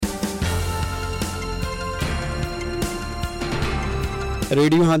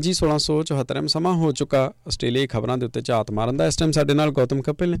Radio ਹਾਂਜੀ 1674 ਸਮਾਂ ਹੋ ਚੁੱਕਾ ਆਸਟ੍ਰੇਲੀਆ ਖਬਰਾਂ ਦੇ ਉੱਤੇ ਝਾਤ ਮਾਰਨ ਦਾ। ਇਸ ਟਾਈਮ ਸਾਡੇ ਨਾਲ ਗੌਤਮ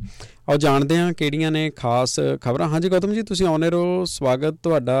ਕਪਿਲ ਨੇ। ਆਓ ਜਾਣਦੇ ਹਾਂ ਕਿਹੜੀਆਂ ਨੇ ਖਾਸ ਖਬਰਾਂ। ਹਾਂਜੀ ਗੌਤਮ ਜੀ, ਤੁਸੀਂ ਆਉਣੇ ਰਹੋ। ਸਵਾਗਤ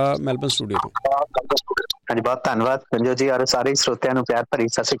ਤੁਹਾਡਾ ਮੈਲਬਨ ਸਟੂਡੀਓ ਤੋਂ। ਹਾਂਜੀ, ਬਹੁਤ ਧੰਨਵਾਦ ਸੰਜੋ ਜੀ, ਔਰ ਸਾਰੇ ਸਰੋਤਿਆਂ ਨੂੰ ਪਿਆਰ ਭਰੀ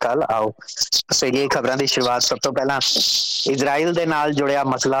ਸਤਿ ਸ਼੍ਰੀ ਅਕਾਲ। ਆਓ ਆਸਟ੍ਰੇਲੀਆ ਖਬਰਾਂ ਦੀ ਸ਼ੁਰੂਆਤ ਸਭ ਤੋਂ ਪਹਿਲਾਂ ਇਜ਼ਰਾਈਲ ਦੇ ਨਾਲ ਜੁੜਿਆ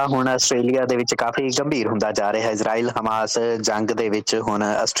ਮਸਲਾ ਹੁਣ ਆਸਟ੍ਰੇਲੀਆ ਦੇ ਵਿੱਚ ਕਾਫੀ ਗੰਭੀਰ ਹੁੰਦਾ ਜਾ ਰਿਹਾ ਹੈ। ਇਜ਼ਰਾਈਲ ਹਮਾਸ ਜੰਗ ਦੇ ਵਿੱਚ ਹੁਣ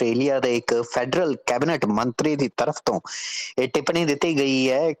ਆਸਟ੍ਰੇਲੀਆ ਦੇ ਇੱਕ ਫੈਡਰਲ ਕੈਬਨਿਟ ਮੰਤਰੀ ਦੀ ਤਰਫ ਤੋਂ ਇਹ ਟਿੱਪਣੀ ਦਿੱਤੀ ਗਈ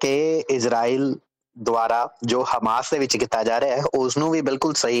ਹੈ ਕਿ ਇਜ਼ਰਾਈਲ ਦੁਆਰਾ ਜੋ ਹਮਾਸ ਦੇ ਵਿੱਚ ਕੀਤਾ ਜਾ ਰਿਹਾ ਹੈ ਉਸ ਨੂੰ ਵੀ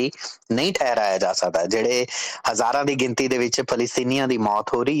ਬਿਲਕੁਲ ਸਹੀ ਨਹੀਂ ਠਹਿਰਾਇਆ ਜਾ ਸਕਦਾ। ਜਿਹੜੇ ਹਜ਼ਾਰਾਂ ਦੀ ਗਿਣਤੀ ਦੇ ਵਿੱਚ ਫਲਸਤੀਨੀਆਂ ਦੀ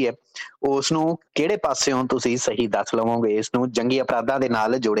ਮੌਤ ਹੋ ਰਹੀ ਹੈ ਉਸ ਨੂੰ ਕਿਹੜੇ ਪਾਸਿਓਂ ਤੁਸੀਂ ਸਹੀ ਦੱਸ ਲਵੋਗੇ? ਇਸ ਨੂੰ ਜੰਗੀ ਅਪਰਾਧਾਂ ਦੇ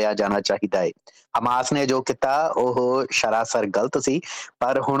ਨਾਲ ਜੋੜਿਆ ਜਾਣਾ ਚਾਹੀਦਾ ਹੈ। ਹਮਾਸ ਨੇ ਜੋ ਕੀਤਾ ਉਹ ਸਰਾਸਰ ਗਲਤ ਸੀ,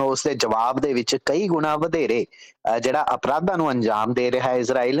 ਪਰ ਹੁਣ ਉਸ ਦੇ ਜਵਾਬ ਦੇ ਵਿੱਚ ਕਈ ਗੁਣਾ ਵਧੇਰੇ ਜਿਹੜਾ ਅਪਰਾਧਾਂ ਨੂੰ ਅੰਜਾਮ ਦੇ ਰਿਹਾ ਹੈ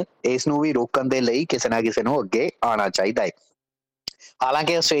ਇਜ਼ਰਾਈਲ, ਇਸ ਨੂੰ ਵੀ ਰੋਕਣ ਦੇ ਲਈ ਕਿਸੇ ਨਾ ਕਿਸੇ ਨੂੰ ਅੱਗੇ ਆਉਣਾ ਚਾਹੀਦਾ ਹੈ।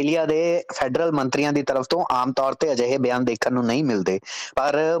 ਹਾਲਾਂਕਿ ਆਸਟ੍ਰੇਲੀਆ ਦੇ ਫੈਡਰਲ ਮੰਤਰੀਆਂ ਦੀ ਤਰਫ ਤੋਂ ਆਮ ਤੌਰ ਤੇ ਅਜਿਹੇ ਬਿਆਨ ਦੇਖਣ ਨੂੰ ਨਹੀਂ ਮਿਲਦੇ,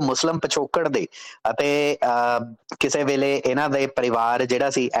 ਪਰ ਮੁਸਲਿਮ ਪਿਛੋਕੜ ਦੇ ਅਤੇ ਕਿਸੇ ਵੇਲੇ ਇਹਨਾਂ ਦੇ ਪਰਿਵਾਰ ਜਿਹੜਾ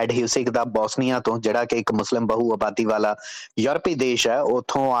ਸੀ ਐਡਹਿਊਸਿਕ ਦਾ ਬੋਸਨੀਆ ਤੋਂ, ਜਿਹੜਾ ਕਿ ਇੱਕ ਮੁਸਲਿਮ ਬਹੁ ਆਬਾਦੀ ਵਾਲਾ ਯੂਰਪੀ ਦੇਸ਼ ਹੈ,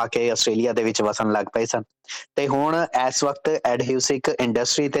 ਉੱਥੋਂ ਆ ਕੇ ਆਸਟ੍ਰੇਲੀਆ ਦੇ ਵਿੱਚ ਵਸਣ ਲੱਗ ਪਏ ਸਨ। ਤੇ ਹੁਣ ਇਸ ਵਕਤ ਐਡਹਿਊਸਿਕ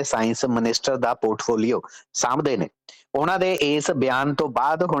ਇੰਡਸਟਰੀ ਤੇ ਸਾਇੰਸ ਮਿਨਿਸਟਰ ਦਾ ਪੋਰਟਫੋਲੀਓ ਸਾਂਭਦੇ ਨੇ। ਉਹਨਾਂ ਦੇ ਇਸ ਬਿਆਨ ਤੋਂ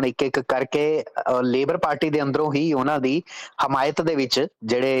ਬਾਅਦ ਹੁਣ ਇੱਕ ਇੱਕ ਕਰਕੇ ਲੇਬਰ ਪਾਰਟੀ ਦੇ ਅੰਦਰੋਂ ਹੀ ਉਹਨਾਂ ਦੀ ਹਮਾਇਤ ਦੇ ਵਿੱਚ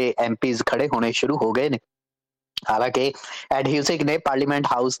ਜਿਹੜੇ ਐਮਪੀਜ਼ ਖੜੇ ਹੋਣੇ ਸ਼ੁਰੂ ਹੋ ਗਏ ਨੇ। ਹਾਲਾਂਕਿ ਐਡਹਿਊਸਿਕ ਨੇ ਪਾਰਲੀਮੈਂਟ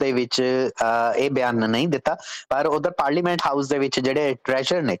ਹਾਊਸ ਦੇ ਵਿੱਚ ਇਹ ਬਿਆਨ ਨਹੀਂ ਦਿੱਤਾ, ਪਰ ਉਧਰ ਪਾਰਲੀਮੈਂਟ ਹਾਊਸ ਦੇ ਵਿੱਚ ਜਿਹੜੇ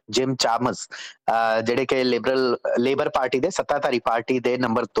ਟ੍ਰੈਜਰ ਨੇ ਜਿਮ ਚਾਮਸ, ਜਿਹੜੇ ਕਿ ਲੇਬਰ ਪਾਰਟੀ ਦੇ ਸੱਤਾਧਾਰੀ ਪਾਰਟੀ ਦੇ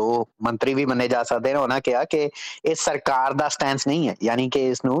ਨੰਬਰ 2 ਮੰਤਰੀ ਵੀ ਮੰਨੇ ਜਾ ਸਕਦੇ ਨੇ, ਉਹਨਾਂ ਕਿਹਾ ਕਿ ਇਹ ਸਰਕਾਰ ਦਾ ਸਟੈਂਸ ਨਹੀਂ ਹੈ, ਯਾਨੀ ਕਿ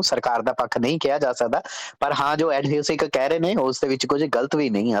ਇਸ ਨੂੰ ਸਰਕਾਰ ਦਾ ਪੱਖ ਨਹੀਂ ਕਿਹਾ ਜਾ ਸਕਦਾ। ਪਰ ਹਾਂ, ਜੋ ਐਡਹਿਊਸਿਕ ਕਹਿ ਰਹੇ ਨੇ ਉਸ ਦੇ ਵਿੱਚ ਕੁਝ ਗਲਤ ਵੀ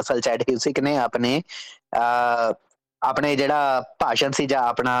ਨਹੀਂ। ਅਸਲ ਚ ਐਡਹਿਊਸਿਕ ਨੇ ਆਪਣੇ ਜਿਹੜਾ ਭਾਸ਼ਣ ਸੀ ਜਾਂ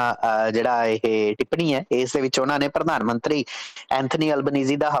ਆਪਣਾ ਜਿਹੜਾ ਇਹ ਟਿੱਪਣੀ ਹੈ ਇਸ ਦੇ ਵਿੱਚ ਉਹਨਾਂ ਨੇ ਪ੍ਰਧਾਨ ਮੰਤਰੀ ਐਂਥਨੀ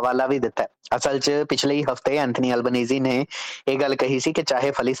ਅਲਬਨੀਜ਼ੀ ਦਾ ਹਵਾਲਾ ਵੀ ਦਿੱਤਾ। ਅਸਲ ਚ ਪਿਛਲੇ ਹੀ ਹਫ਼ਤੇ ਐਂਥਨੀ ਅਲਬਨੀਜ਼ੀ ਨੇ ਇਹ ਗੱਲ ਕਹੀ ਸੀ ਕਿ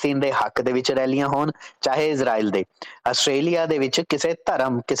ਚਾਹੇ ਫਲਸਤੀਨ ਦੇ ਹੱਕ ਦੇ ਵਿੱਚ ਰੈਲੀਆਂ ਹੋਣ, ਚਾਹੇ ਇਜ਼ਰਾਈਲ ਦੇ, ਆਸਟ੍ਰੇਲੀਆ ਦੇ ਵਿੱਚ ਕਿਸੇ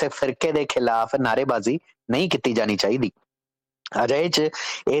ਧਰਮ ਕਿਸੇ ਫਿਰਕੇ ਦੇ ਖਿਲਾਫ ਨਾਅਰੇਬਾਜ਼ੀ ਨਹੀਂ ਕੀਤੀ ਜਾਣੀ ਚਾਹੀਦੀ। ਅਜਿਹੇ ਚ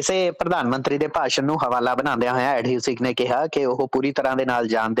ਇਸੇ ਪ੍ਰਧਾਨ ਮੰਤਰੀ ਦੇ ਭਾਸ਼ਣ ਨੂੰ ਹਵਾਲਾ ਬਣਾਉਂਦਿਆਂ ਹੋਇਆ ਐਡਹਿਊਸਿਕ ਨੇ ਕਿਹਾ ਕਿ ਉਹ ਪੂਰੀ ਤਰ੍ਹਾਂ ਦੇ ਨਾਲ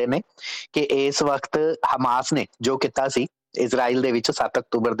ਜਾਣਦੇ ਨੇ ਕਿ ਇਸ ਵਕਤ ਹਮਾਸ ਨੇ ਜੋ ਕੀਤਾ ਸੀ ਇਜ਼ਰਾਈਲ ਦੇ ਵਿੱਚ 7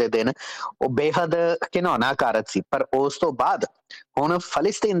 ਅਕਤੂਬਰ ਦੇ ਦਿਨ, ਉਹ ਬੇਹੱਦ ਘਿਨੌਣਾ ਕਾਰਜ ਸੀ। ਪਰ ਉਸ ਤੋਂ ਬਾਅਦ ਹੁਣ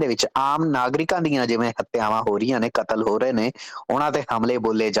ਫਲਸਤੀਨ ਦੇ ਵਿੱਚ ਆਮ ਨਾਗਰਿਕਾਂ ਦੀਆਂ ਜਿਵੇਂ ਹੱਤਿਆਵਾਂ ਹੋ ਰਹੀਆਂ ਨੇ, ਕਤਲ ਹੋ ਰਹੇ ਨੇ, ਉਹਨਾਂ ਤੇ ਹਮਲੇ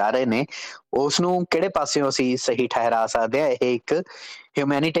ਬੋਲੇ ਜਾ ਰਹੇ ਨੇ, ਉਸ ਨੂੰ ਕਿਹੜੇ ਪਾਸਿਓਂ ਅਸੀਂ ਸਹੀ ਠਹਿਰਾ ਸਕਦੇ ਹਾਂ? ਇਹ ਇੱਕ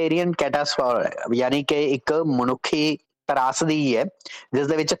ਹਿਊਮੈਨੀਟੇਰੀਅਨ ਕੈਟਾਸਟ੍ਰੋਫੀ, ਯਾਨੀ ਕਿ ਇੱਕ ਮਨੁੱਖੀ ਤਰਾਸਦੀ ਹੈ ਜਿਸ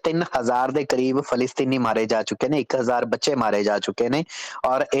ਦੇ ਵਿੱਚ 3000 ਦੇ ਕਰੀਬ ਫਲਸਤੀਨੀ ਮਾਰੇ ਜਾ ਚੁੱਕੇ ਨੇ, 1000 ਬੱਚੇ ਮਾਰੇ ਜਾ ਚੁੱਕੇ ਨੇ।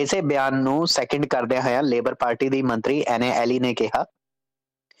 ਔਰ ਇਸੇ ਬਿਆਨ ਨੂੰ ਸੈਕਿੰਡ ਕਰਦਿਆਂ ਹੋਇਆ ਲੇਬਰ ਪਾਰਟੀ ਦੀ ਮੰਤਰੀ ਐਨੇ ਐਲੀ ਨੇ ਕਿਹਾ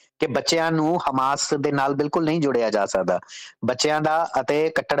ਕਿ ਬੱਚਿਆਂ ਨੂੰ ਹਮਾਸ ਦੇ ਨਾਲ ਬਿਲਕੁਲ ਨਹੀਂ ਜੋੜਿਆ ਜਾ ਸਕਦਾ। ਬੱਚਿਆਂ ਦਾ ਅਤੇ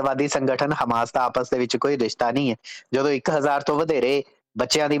ਕੱਟੜਵਾਦੀ ਸੰਗਠਨ ਹਮਾਸ ਦਾ ਆਪਸ ਦੇ ਵਿੱਚ ਕੋਈ ਰਿਸ਼ਤਾ ਨਹੀਂ ਹੈ। ਜਦੋਂ 1000 ਤੋਂ ਵਧੇਰੇ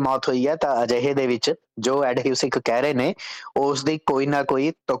ਬੱਚਿਆਂ ਦੀ ਮੌਤ ਹੋਈ ਹੈ ਤਾਂ ਅਜਿਹੇ ਦੇ ਵਿੱਚ ਜੋ ਐਡਹਿਊਸਿਕ ਕਹਿ ਰਹੇ ਨੇ ਉਸ ਦੀ ਕੋਈ ਨਾ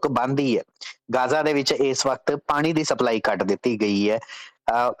ਕੋਈ ਤੁਕ ਬਣਦੀ ਹੈ। ਗਾਜ਼ਾ ਦੇ ਵਿੱਚ ਇਸ ਵਕਤ ਪਾਣੀ ਦੀ ਸਪਲਾਈ ਕੱਟ ਦਿੱਤੀ ਗਈ ਹੈ,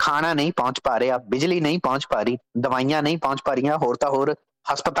 ਖਾਣਾ ਨਹੀਂ ਪਹੁੰਚ ਪਾ ਰਿਹਾ, ਬਿਜਲੀ ਨਹੀਂ ਪਹੁੰਚ ਪਾ ਰਹੀ, ਦਵਾਈਆਂ ਨਹੀਂ ਪਹੁੰਚ ਪਾ ਰਹੀਆਂ, ਹੋਰ ਤਾਂ ਹੋਰ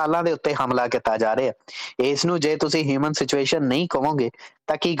ਹਸਪਤਾਲਾਂ ਦੇ ਉੱਤੇ ਹਮਲਾ ਕੀਤਾ ਜਾ ਰਿਹਾ। ਇਸ ਨੂੰ ਜੇ ਤੁਸੀਂ ਹਿਊਮਨ ਸਿਚੁਏਸ਼ਨ ਨਹੀਂ ਕਹੋਗੇ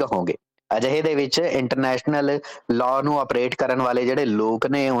ਤਾਂ ਕੀ ਕਹੋਗੇ? ਅਜਿਹੇ ਦੇ ਵਿੱਚ ਇੰਟਰਨੈਸ਼ਨਲ ਲਾਅ ਨੂੰ ਆਪਰੇਟ ਕਰਨ ਵਾਲੇ ਜਿਹੜੇ ਲੋਕ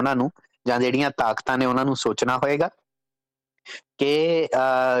ਨੇ ਉਹਨਾਂ ਨੂੰ, ਜਾਂ ਜਿਹੜੀਆਂ ਤਾਕਤਾਂ ਨੇ ਉਹਨਾਂ ਨੂੰ ਸੋਚਣਾ ਹੋਏਗਾ ਕਿ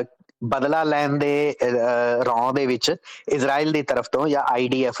ਬਦਲਾ ਲੈਣ ਦੇ ਰੌਂ ਦੇ ਵਿੱਚ ਇਜ਼ਰਾਈਲ ਦੀ ਤਰਫ ਤੋਂ ਜਾਂ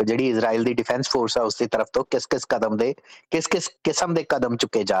IDF ਜਿਹੜੀ ਇਜ਼ਰਾਈਲ ਦੀ ਡਿਫੈਂਸ ਫੋਰਸ ਆ ਉਸ ਦੀ ਤਰਫ ਤੋਂ ਕਿਸ ਕਿਸ ਕਿਸਮ ਦੇ ਕਦਮ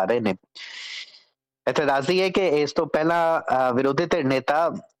ਚੁੱਕੇ ਜਾ ਰਹੇ ਨੇ। ਇੱਥੇ ਦੱਸ ਦਈਏ ਕਿ ਇਸ ਤੋਂ ਪਹਿਲਾਂ ਵਿਰੋਧੀ ਧਿਰ ਨੇਤਾ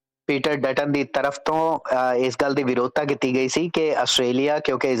ਪੀਟਰ ਡਟਨ ਦੀ ਤਰਫ ਤੋਂ ਇਸ ਗੱਲ ਦੀ ਵਿਰੋਧਤਾ ਕੀਤੀ ਗਈ ਸੀ ਕਿ ਆਸਟ੍ਰੇਲੀਆ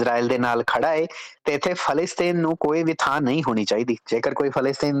ਕਿਉਂਕਿ ਇਜ਼ਰਾਈਲ ਦੇ ਨਾਲ ਖੜਾ ਹੈ ਤੇ ਇੱਥੇ ਫਲਸਤੀਨ ਨੂੰ ਕੋਈ ਵੀ ਥਾਂ ਨਹੀਂ ਹੋਣੀ ਚਾਹੀਦੀ। ਜੇਕਰ ਕੋਈ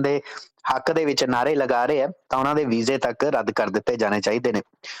ਫਲਸਤੀਨ ਦੇ ਹੱਕ ਦੇ ਵਿੱਚ ਨਾਅਰੇ ਲਗਾ ਰਹੇ ਆ ਤਾਂ ਉਹਨਾਂ ਦੇ ਵੀਜ਼ੇ ਤੱਕ ਰੱਦ ਕਰ ਦਿੱਤੇ ਜਾਣੇ ਚਾਹੀਦੇ ਨੇ।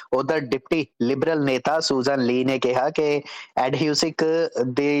 ਉਧਰ ਡਿਪਟੀ ਲਿਬਰਲ ਨੇਤਾ ਸੂਜ਼ਨ ਲੀ ਨੇ ਕਿਹਾ ਕਿ ਐਡਹਿਊਸਿਕ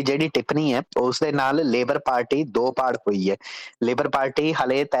ਦੀ ਜਿਹੜੀ ਟਿੱਪਣੀ ਹੈ ਉਸ ਦੇ ਨਾਲ ਲੇਬਰ ਪਾਰਟੀ ਦੋ ਪਾੜ ਹੋਈ ਹੈ। ਲੇਬਰ ਪਾਰਟੀ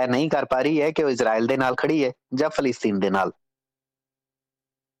ਹਲੇ ਤੈਅ ਨਹੀਂ ਕਰ ਪਾ ਰਹੀ ਹੈ ਕਿ ਉਹ ਇਜ਼ਰਾਈਲ ਦੇ ਨਾਲ ਖੜੀ ਹੈ ਜਾਂ ਫਲਸਤੀਨ ਦੇ ਨਾਲ।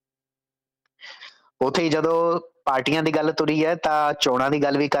 ਉੱਥੇ ਹੀ ਜਦੋਂ ਪਾਰਟੀਆਂ ਦੀ ਗੱਲ ਤੁਰੀ ਹੈ ਤਾਂ ਚੋਣਾਂ ਦੀ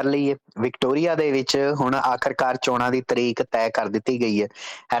ਗੱਲ ਵੀ ਕਰ ਲਈਏ। ਵਿਕਟੋਰੀਆ ਦੇ ਵਿੱਚ ਹੁਣ ਆਖਰਕਾਰ ਚੋਣਾਂ ਦੀ ਤਰੀਕ ਤੈਅ ਕਰ ਦਿੱਤੀ ਗਈ ਹੈ।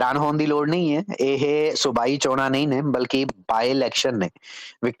 ਹੈਰਾਨ ਹੋਣ ਦੀ ਲੋੜ ਨਹੀਂ ਹੈ, ਇਹ ਸੂਬਾਈ ਚੋਣਾਂ ਨਹੀਂ ਨੇ ਬਲਕਿ ਬਾਈ ਇਲੈਕਸ਼ਨ ਨੇ।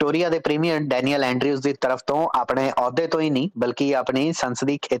 ਵਿਕਟੋਰੀਆ ਦੇ ਪ੍ਰੀਮੀਅਰ ਡੈਨੀਅਲ ਐਂਡਰਿਊਜ਼ ਦੀ ਤਰਫ ਤੋਂ ਆਪਣੇ ਅਹੁਦੇ ਤੋਂ ਹੀ ਨਹੀਂ ਬਲਕਿ ਆਪਣੀ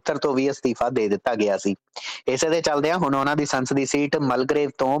ਸੰਸਦੀ ਖੇਤਰ ਤੋਂ ਵੀ ਅਸਤੀਫਾ ਦੇ ਦਿੱਤਾ ਗਿਆ ਸੀ। ਇਸੇ ਦੇ ਚੱਲਦਿਆਂ ਹੁਣ ਉਹਨਾਂ ਦੀ ਸੰਸਦੀ ਸੀਟ ਮਲਗਰੇਵ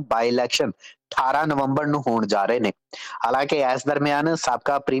ਤੋਂ ਬਾਈ ਇਲੈਕਸ਼ਨ 18 ਨਵੰਬਰ ਨੂੰ ਹੋਣ ਜਾ ਰਹੇ ਨੇ। ਹਾਲਾਂਕਿ ਇਸ ਦਰਮਿਆਨ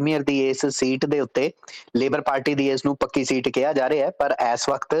ਸਾਬਕਾ ਪ੍ਰੀਮੀਅਰ ਦੀ ਇਸ ਸੀਟ ਦੇ ਉੱਤੇ ਲੇਬਰ ਪਾਰਟੀ ਦੀ ਇਸ ਨੂੰ ਪੱਕੀ ਸੀਟ ਕਿਹਾ ਜਾ ਰਿਹਾ ਹੈ, ਪਰ ਇਸ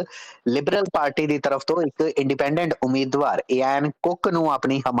ਵਕਤ ਲਿਬਰਲ ਪਾਰਟੀ ਦੀ ਤਰਫ ਤੋਂ ਇੱਕ ਇੰਡੀਪੈਂਡੈਂਟ ਉਮੀਦਵਾਰ ਇਆਨ ਕੁੱਕ ਨੂੰ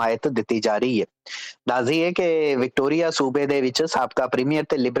ਆਪਣੀ ਹਮਾਇਤ ਦਿੱਤੀ ਜਾ ਰਹੀ ਹੈ। ਦੱਸ ਦਈਏ ਕਿ ਵਿਕਟੋਰੀਆ ਸੂਬੇ ਦੇ ਵਿੱਚ ਸਾਬਕਾ ਪ੍ਰੀਮੀਅਰ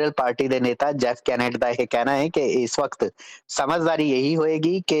ਤੇ ਲਿਬਰਲ ਪਾਰਟੀ ਦੇ ਨੇਤਾ ਜੈਫ ਕੈਨੇਟ ਦਾ ਇਹ ਕਹਿਣਾ ਹੈ ਕਿ ਇਸ ਵਕਤ ਸਮਝਦਾਰੀ ਇਹੀ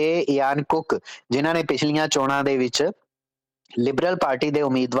ਹੋਏਗੀ ਕਿ ਇਆਨ ਕੁੱਕ, ਜਿਨ੍ਹਾਂ ਨੇ ਪਿਛਲੀਆਂ ਚੋਣਾਂ ਦੇ ਵਿੱਚ ਲਿਬਰਲ ਪਾਰਟੀ ਦੇ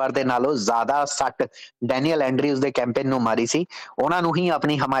ਉਮੀਦਵਾਰ ਦੇ ਨਾਲੋਂ ਜ਼ਿਆਦਾ ਸੱਟ ਡੈਨੀਅਲ ਐਂਡਰਿਊਜ਼ ਦੇ ਕੈਂਪੇਨ ਨੂੰ ਮਾਰੀ ਸੀ, ਉਹਨਾਂ ਨੂੰ ਹੀ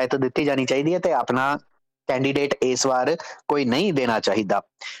ਆਪਣੀ ਹਮਾਇਤ ਦਿੱਤੀ ਜਾਣੀ ਚਾਹੀਦੀ ਹੈ ਤੇ ਆਪਣਾ ਕੈਂਡੀਡੇਟ ਇਸ ਵਾਰ ਕੋਈ ਨਹੀਂ ਦੇਣਾ ਚਾਹੀਦਾ।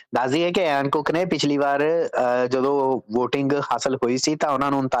 ਦੱਸ ਦਈਏ ਕਿ ਐਨ ਕੁੱਕ ਨੇ ਪਿਛਲੀ ਵਾਰ ਜਦੋਂ ਵੋਟਿੰਗ ਹਾਸਲ ਹੋਈ ਸੀ ਤਾਂ ਉਹਨਾਂ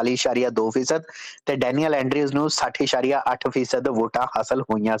ਨੂੰ 39.2% ਤੇ ਡੈਨੀਅਲ ਐਂਡਰਿਊਜ਼ ਨੂੰ 60.8% ਵੋਟਾਂ ਹਾਸਲ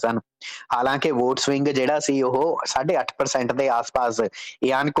ਹੋਈਆਂ ਸਨ। ਹਾਲਾਂਕਿ ਵੋਟ ਸਵਿੰਗ ਜਿਹੜਾ ਸੀ ਉਹ 8.5% ਦੇ ਆਸ-ਪਾਸ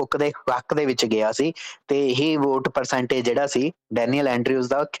ਇਆਨ ਕੁੱਕ ਦੇ ਹੱਕ ਦੇ ਵਿੱਚ ਗਿਆ ਸੀ ਤੇ ਇਹੀ ਵੋਟ ਪਰਸੈਂਟੇਜ ਜਿਹੜਾ ਸੀ ਡੈਨੀਅਲ ਐਂਡਰਿਊਜ਼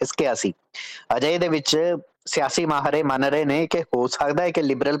ਦਾ ਖਿਸਕਿਆ ਸੀ। ਅਜੇ ਦੇ ਵਿੱਚ ਸਿਆਸੀ ਮਾਹਰੇ ਮੰਨ ਰਹੇ ਨੇ ਕਿ ਹੋ ਸਕਦਾ ਹੈ ਕਿ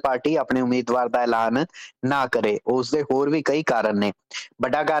ਲਿਬਰਲ ਪਾਰਟੀ ਆਪਣੇ ਉਮੀਦਵਾਰ ਦਾ ਐਲਾਨ ਨਾ ਕਰੇ। ਉਸ ਦੇ ਹੋਰ ਵੀ ਕਈ ਕਾਰਨ ਨੇ।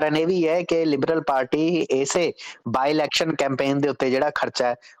 ਵੱਡਾ ਕਾਰਨ ਇਹ ਵੀ ਹੈ ਕਿ ਲਿਬਰਲ ਪਾਰਟੀ ਇਸੇ ਬਾਈ ਇਲੈਕਸ਼ਨ ਕੈਂਪੇਨ ਦੇ ਉੱਤੇ ਜਿਹੜਾ ਖਰਚਾ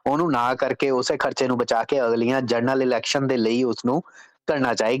ਹੈ ਉਹਨੂੰ ਨਾ ਕਰਕੇ ਉਸੇ ਖਰਚੇ ਨੂੰ ਬਚਾ ਕੇ ਅਗਲੀਆਂ ਜਨਰਲ ਇਲੈਕਸ਼ਨ ਦੇ ਲਈ ਉਸਨੂੰ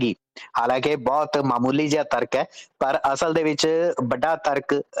ਕਰਨਾ ਚਾਹੇਗੀ। ਹਾਲਾਂਕਿ ਬਹੁਤ ਮਾਮੂਲੀ ਜਿਹਾ ਤਰਕ ਹੈ, ਪਰ ਅਸਲ ਦੇ ਵਿੱਚ ਵੱਡਾ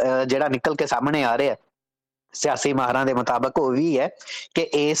ਤਰਕ ਜਿਹੜਾ ਨਿਕਲ ਕੇ ਸਾਹਮਣੇ ਆ ਰਿਹਾ ਸਿਆਸੀ ਮਾਹਰਾਂ ਦੇ ਮੁਤਾਬਕ ਉਹ ਵੀ ਹੈ ਕਿ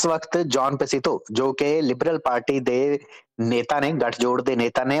ਇਸ ਵਕਤ ਜੌਨ ਪੈਸਿਟੋ, ਜੋ ਕਿ ਲਿਬਰਲ ਪਾਰਟੀ ਦੇ ਨੇਤਾ ਨੇ, ਗੱਠਜੋੜ ਦੇ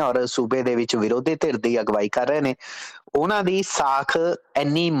ਨੇਤਾ ਨੇ ਔਰ ਸੂਬੇ ਦੇ ਵਿੱਚ ਵਿਰੋਧੀ ਧਿਰ ਦੀ ਅਗਵਾਈ ਕਰ ਰਹੇ ਨੇ, ਉਹਨਾਂ ਦੀ ਸਾਖ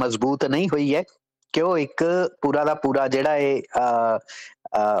ਇੰਨੀ ਮਜ਼ਬੂਤ ਨਹੀਂ ਹੋਈ ਹੈ ਕਿ ਉਹ ਇੱਕ ਪੂਰਾ ਦਾ ਪੂਰਾ ਜਿਹੜਾ ਇਹ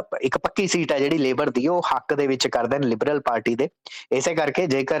ਇੱਕ ਪੱਕੀ ਸੀਟ ਹੈ ਜਿਹੜੀ ਲੇਬਰ ਦੀ, ਉਹ ਹੱਕ ਦੇ ਵਿੱਚ ਕਰਦੇ ਨੇ ਲਿਬਰਲ ਪਾਰਟੀ ਦੇ। ਇਸੇ ਕਰਕੇ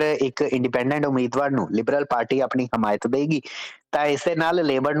ਜੇਕਰ ਇੱਕ ਇੰਡੀਪੈਂਡੈਂਟ ਉਮੀਦਵਾਰ ਨੂੰ ਲਿਬਰਲ ਪਾਰਟੀ ਆਪਣੀ ਹਮਾਇਤ ਦੇਗੀ ਤਾਂ ਇਸ ਦੇ ਨਾਲ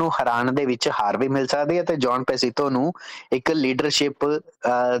ਲੇਬਰ ਨੂੰ ਹਰਾਉਣ ਦੇ ਵਿੱਚ ਹਾਰ ਵੀ ਮਿਲ ਸਕਦੀ ਹੈ ਤੇ ਜੌਨ ਪੈਸਿਟੋ ਨੂੰ ਇੱਕ ਲੀਡਰਸ਼ਿਪ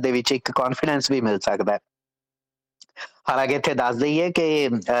ਦੇ ਵਿੱਚ ਇੱਕ ਕੌਨਫੀਡੈਂਸ ਵੀ ਮਿਲ ਸਕਦਾ ਹੈ। ਹਾਲਾਂਕਿ ਇੱਥੇ ਦੱਸ ਦਈਏ ਕਿ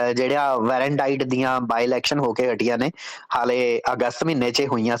ਜਿਹੜਾ ਵੈਰਨਡਾਈਟ ਦੀਆਂ ਬਾਈ ਇਲੈਕਸ਼ਨ ਹੋ ਕੇ ਹਟੀਆਂ ਨੇ, ਹਾਲੇ ਅਗਸਤ ਮਹੀਨੇ 'ਚ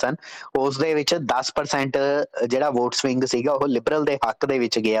ਹੋਈਆਂ ਸਨ, ਉਸ ਦੇ ਵਿੱਚ 10% ਜਿਹੜਾ ਵੋਟ ਸਵਿੰਗ ਸੀਗਾ ਉਹ ਲਿਬਰਲ ਦੇ ਹੱਕ ਦੇ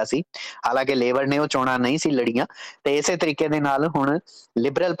ਵਿੱਚ ਗਿਆ ਸੀ। ਹਾਲਾਂਕਿ ਲੇਬਰ ਨੇ ਉਹ ਚੋਣਾਂ ਨਹੀਂ ਸੀ ਲੜੀਆਂ ਤੇ ਇਸੇ ਤਰੀਕੇ ਦੇ ਨਾਲ ਹੁਣ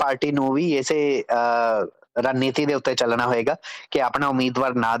ਲਿਬਰਲ ਪਾਰਟੀ ਨੂੰ ਵੀ ਇਸੇ ਰਣਨੀਤੀ ਦੇ ਉੱਤੇ ਚੱਲਣਾ ਹੋਏਗਾ ਕਿ ਆਪਣਾ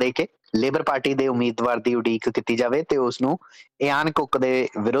ਉਮੀਦਵਾਰ ਨਾ ਦੇ ਕੇ ਲੇਬਰ ਪਾਰਟੀ ਦੇ ਉਮੀਦਵਾਰ ਦੀ ਉਡੀਕ ਕੀਤੀ ਜਾਵੇ ਤੇ ਉਸਨੂੰ ਇਆਨ ਕੁੱਕ ਦੇ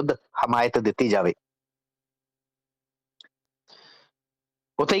ਵਿਰੁੱਧ ਹਮਾਇਤ ਦਿੱਤੀ ਜਾਵੇ।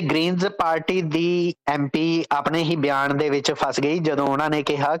 ਉੱਥੇ ਗ੍ਰੀਨਜ਼ ਪਾਰਟੀ ਦੀ ਐਮਪੀ ਆਪਣੇ ਹੀ ਬਿਆਨ ਦੇ ਵਿੱਚ ਫਸ ਗਈ ਜਦੋਂ ਉਹਨਾਂ ਨੇ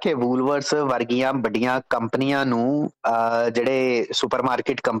ਕਿਹਾ ਕਿ ਵੂਲਵਰਸ ਵਰਗੀਆਂ ਵੱਡੀਆਂ ਕੰਪਨੀਆਂ ਨੂੰ, ਜਿਹੜੇ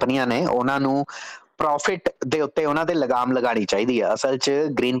ਸੁਪਰਮਾਰਕੀਟ ਕੰਪਨੀਆਂ ਨੇ, ਉਹਨਾਂ ਨੂੰ ਪ੍ਰੋਫਿਟ ਦੇ ਉੱਤੇ ਉਹਨਾਂ ਤੇ ਲਗਾਮ ਲਗਾਉਣੀ ਚਾਹੀਦੀ ਹੈ। ਅਸਲ 'ਚ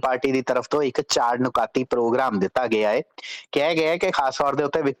ਗ੍ਰੀਨ ਪਾਰਟੀ ਦੀ ਤਰਫ ਤੋਂ ਇੱਕ 4 ਨੁਕਾਤੀ ਪ੍ਰੋਗਰਾਮ ਦਿੱਤਾ ਗਿਆ ਹੈ। ਕਿਹਾ ਗਿਆ ਹੈ ਕਿ ਖਾਸ ਤੌਰ ਦੇ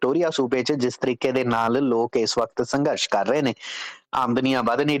ਉੱਤੇ ਵਿਕਟੋਰੀਆ ਸੂਬੇ 'ਚ ਜਿਸ ਤਰੀਕੇ ਦੇ ਨਾਲ ਲੋਕ ਇਸ ਵਕਤ ਸੰਘਰਸ਼ ਕਰ ਰਹੇ ਨੇ, ਆਮਦਨੀਆਂ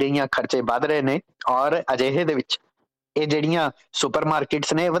ਵੱਧ ਨਹੀਂ ਰਹੀਆਂ, ਖਰਚੇ ਵੱਧ ਰਹੇ ਨੇ ਔਰ ਅਜਿਹੇ ਦੇ ਵਿੱਚ ਇਹ ਜਿਹੜੀਆਂ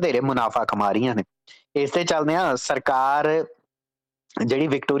ਸੁਪਰਮਾਰਕੀਟਸ ਨੇ ਵਧੇਰੇ ਮੁਨਾਫਾ ਕਮਾ ਰਹੀਆਂ ਨੇ। ਇਸ ਤੇ ਚੱਲਦਿਆਂ ਸਰਕਾਰ, ਜਿਹੜੀ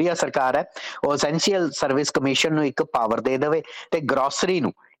ਵਿਕਟੋਰੀਆ ਸਰਕਾਰ ਹੈ, ਉਹ ਐਸੈਂਸ਼ੀਅਲ ਸਰਵਿਸ ਕਮਿਸ਼ਨ ਨੂੰ ਇੱਕ ਪਾਵਰ ਦੇ ਦੇਵੇ ਤੇ ਗਰੋਸਰੀ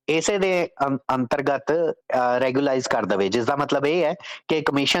ਨੂੰ ਇਸੇ ਦੇ ਅੰਤਰਗਤ ਰੈਗੂਲਾਈਜ਼ ਕਰ ਦੇਵੇ, ਜਿਸ ਦਾ ਮਤਲਬ ਇਹ ਹੈ ਕਿ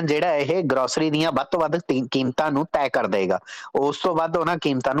ਕਮਿਸ਼ਨ ਜਿਹੜਾ ਇਹ ਗਰੋਸਰੀ ਦੀਆਂ ਵੱਧ ਤੋਂ ਵੱਧ ਕੀਮਤਾਂ ਨੂੰ ਤੈਅ ਕਰ ਦੇਗਾ। ਉਸ ਤੋਂ ਵੱਧ ਉਹਨਾਂ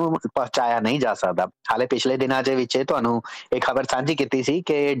ਕੀਮਤਾਂ ਨੂੰ ਪਹੁੰਚਾਇਆ ਨਹੀਂ ਜਾ ਸਕਦਾ। ਹਾਲੇ ਪਿਛਲੇ ਦਿਨਾਂ ਦੇ ਵਿੱਚ ਤੁਹਾਨੂੰ ਇਹ ਖਬਰ ਸਾਂਝੀ ਕੀਤੀ ਸੀ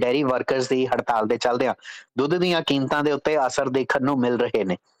ਕਿ ਡੇਅਰੀ ਵਰਕਰਸ ਦੀ ਹੜਤਾਲ ਦੇ ਚੱਲਦਿਆਂ ਦੁੱਧ ਦੀਆਂ ਕੀਮਤਾਂ ਦੇ ਉੱਤੇ ਅਸਰ ਦੇਖਣ ਨੂੰ ਮਿਲ ਰਹੇ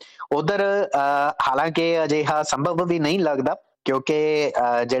ਨੇ। ਉਧਰ ਹਾਲਾਂਕਿ ਅਜਿਹਾ ਸੰਭਵ ਵੀ ਨਹੀਂ ਲੱਗਦਾ ਕਿਉਂਕਿ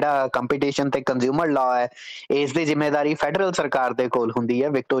ਜਿਹੜਾ ਕੰਪੀਟੀਸ਼ਨ ਤੇ ਕੰਜ਼ਿਊਮਰ ਲਾਅ ਹੈ, ਇਸ ਦੀ ਜ਼ਿੰਮੇਵਾਰੀ ਫੈਡਰਲ ਸਰਕਾਰ ਦੇ ਕੋਲ ਹੁੰਦੀ ਹੈ।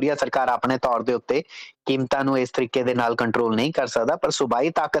 ਵਿਕਟੋਰੀਆ ਸਰਕਾਰ ਆਪਣੇ ਤੌਰ ਦੇ ਉੱਤੇ ਕੀਮਤਾਂ ਨੂੰ ਇਸ ਤਰੀਕੇ ਦੇ ਨਾਲ ਕੰਟਰੋਲ ਨਹੀਂ ਕਰ ਸਕਦਾ, ਪਰ ਸੂਬਾਈ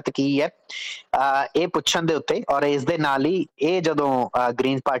ਤਾਕਤ ਕੀ ਹੈ ਇਹ ਪੁੱਛਣ ਦੇ ਉੱਤੇ ਔਰ ਇਸ ਦੇ ਨਾਲ ਹੀ ਇਹ ਜਦੋਂ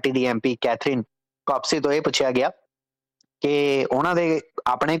ਗ੍ਰੀਨ ਪਾਰਟੀ ਦੀ ਐਮਪੀ ਕੈਥਰੀਨ ਕਾਪਸੀ ਤੋਂ ਇਹ ਪੁੱਛਿਆ ਗਿਆ ਕਿ ਉਹਨਾਂ ਦੇ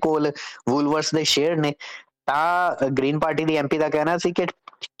ਆਪਣੇ ਕੋਲ ਵੂਲਵਰਸ ਦੇ ਸ਼ੇਅਰ ਨੇ, ਤਾਂ ਗ੍ਰੀਨ ਪਾਰਟੀ ਦੀ ਐਮਪੀ ਦਾ ਕਹਿਣਾ ਸੀ ਕਿ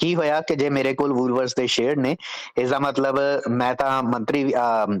ਕੀ ਹੋਇਆ ਕਿ ਜੇ ਮੇਰੇ ਕੋਲ ਵੂਲਵਰਸ ਦੇ ਸ਼ੇਅਰ ਨੇ, ਇਸ ਦਾ ਮਤਲਬ ਮੈਂ ਤਾਂ ਮੰਤਰੀ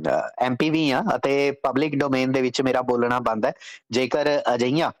ਐਮਪੀ ਵੀ ਹਾਂ ਅਤੇ ਪਬਲਿਕ ਡੋਮੇਨ ਦੇ ਵਿੱਚ ਮੇਰਾ ਬੋਲਣਾ ਬੰਦ ਹੈ। ਜੇਕਰ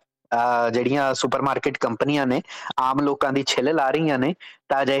ਅਜਿਹੀਆਂ ਜਿਹੜੀਆਂ ਸੁਪਰਮਾਰਕੀਟ ਕੰਪਨੀਆਂ ਨੇ ਆਮ ਲੋਕਾਂ ਦੀ ਛਿੱਲ ਲਾ ਰਹੀਆਂ ਨੇ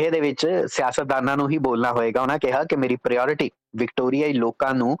ਤਾਂ ਅਜਿਹੇ ਦੇ ਵਿੱਚ ਸਿਆਸਤਦਾਨਾਂ ਨੂੰ ਹੀ ਬੋਲਣਾ ਹੋਏਗਾ। ਉਹਨਾਂ ਕਿਹਾ ਕਿ ਮੇਰੀ ਪ੍ਰਾਇੋਰਟੀ ਵਿਕਟੋਰੀਆਈ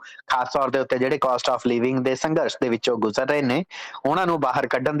ਲੋਕਾਂ ਨੂੰ, ਖਾਸ ਤੌਰ ਦੇ ਉੱਤੇ ਜਿਹੜੇ ਕਾਸਟ ਆਫ ਲਿਵਿੰਗ ਦੇ ਸੰਘਰਸ਼ ਦੇ ਵਿੱਚੋਂ ਗੁਜ਼ਰ ਰਹੇ ਨੇ, ਉਹਨਾਂ ਨੂੰ ਬਾਹਰ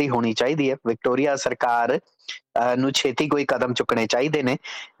ਕੱਢਣ ਦੀ ਹੋਣੀ ਚਾਹੀਦੀ ਹੈ। ਵਿਕਟੋਰੀਆ ਸਰਕਾਰ ਨੂੰ ਛੇਤੀ ਕੋਈ ਕਦਮ ਚੁੱਕਣੇ ਚਾਹੀਦੇ ਨੇ।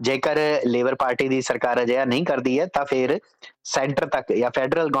 ਜੇਕਰ ਲੇਬਰ ਪਾਰਟੀ ਦੀ ਸਰਕਾਰ ਅਜਿਹਾ ਨਹੀਂ ਕਰਦੀ ਹੈ ਤਾਂ ਫਿਰ ਸੈਂਟਰ ਤੱਕ ਜਾਂ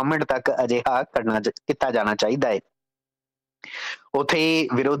ਫੈਡਰਲ ਗਵਰਨਮੈਂਟ ਤੱਕ ਅਜਿਹਾ ਕੀਤਾ ਜਾਣਾ ਚਾਹੀਦਾ ਹੈ। ਉੱਥੇ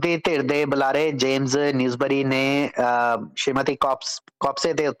ਵਿਰੋਧੀ ਧਿਰ ਦੇ ਬੁਲਾਰੇ ਜੇਮਸ ਨਿਊਜ਼ਬਰੀ ਨੇ ਸ਼੍ਰੀਮਤੀ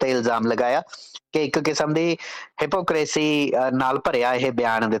ਕਾਪਸੇ ਦੇ ਉੱਤੇ ਇਲਜ਼ਾਮ ਲਗਾਇਆ ਕਿ ਇੱਕ ਕਿਸਮ ਦੀ ਹਿਪੋਕ੍ਰੇਸੀ ਨਾਲ ਭਰਿਆ ਇਹ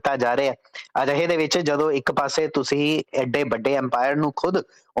ਬਿਆਨ ਦਿੱਤਾ ਜਾ ਰਿਹਾ। ਅਜਿਹੇ ਦੇ ਵਿੱਚ ਜਦੋਂ ਇੱਕ ਪਾਸੇ ਤੁਸੀਂ ਐਡੇ ਵੱਡੇ ਅੰਪਾਇਰ ਨੂੰ ਖੁਦ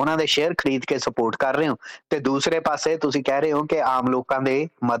ਉਹਨਾਂ ਦੇ ਸ਼ੇਅਰ ਖਰੀਦ ਕੇ ਸਪੋਰਟ ਕਰ ਰਹੇ ਹੋ, ਤੇ ਦੂਸਰੇ ਪਾਸੇ ਤੁਸੀਂ ਕਹਿ ਰਹੇ ਹੋ ਕਿ ਆਮ ਲੋਕਾਂ ਦੇ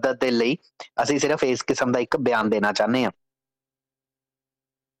ਮਦਦ ਦੇ ਲਈ ਅਸੀਂ ਸਿਰਫ ਇਸ ਕਿਸਮ ਦਾ ਇੱਕ ਬਿਆਨ ਦੇਣਾ ਚਾਹੁੰਦੇ ਹਾਂ।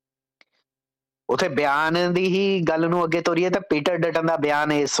 ਉਥੇ ਬਿਆਨ ਦੀ ਹੀ ਗੱਲ ਨੂੰ ਅੱਗੇ ਤੋਰੀਏ ਤਾਂ ਪੀਟਰ ਡਟਨ ਦਾ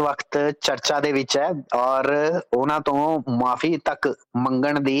ਬਿਆਨ ਇਸ ਵਕਤ ਚਰਚਾ ਦੇ ਵਿੱਚ ਹੈ, ਔਰ ਉਹਨਾਂ ਤੋਂ ਮਾਫੀ ਤੱਕ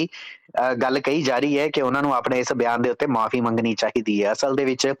ਮੰਗਣ ਦੀ ਗੱਲ ਕਹੀ ਜਾ ਰਹੀ ਹੈ ਕਿ ਉਹਨਾਂ ਨੂੰ ਆਪਣੇ ਇਸ ਬਿਆਨ ਦੇ ਉੱਤੇ ਮਾਫੀ ਮੰਗਣੀ ਚਾਹੀਦੀ ਹੈ। ਅਸਲ ਦੇ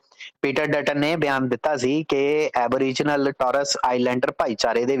ਵਿੱਚ ਪੀਟਰ ਡਟਨ ਨੇ ਬਿਆਨ ਦਿੱਤਾ ਸੀ ਕਿ ਐਬੋਰੀਜਨਲ ਟੋਰਸ ਆਈਲੈਂਡਰ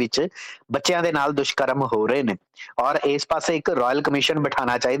ਭਾਈਚਾਰੇ ਦੇ ਵਿੱਚ ਬੱਚਿਆਂ ਦੇ ਨਾਲ ਦੁਸ਼ਕਰਮ ਹੋ ਰਹੇ ਨੇ, ਔਰ ਇਸ ਪਾਸੇ ਇੱਕ ਰਾਇਲ ਕਮਿਸ਼ਨ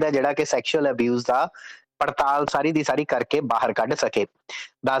ਬਿਠਾਉਣਾ ਚਾਹੀਦਾ ਜਿਹੜਾ ਕਿ ਸੈਕਸ਼ੂਅਲ ਅਬਿਊਜ਼ ਦਾ ਪੜਤਾਲ ਸਾਰੀ ਦੀ ਸਾਰੀ ਕਰਕੇ ਬਾਹਰ ਕੱਢ ਸਕੇ।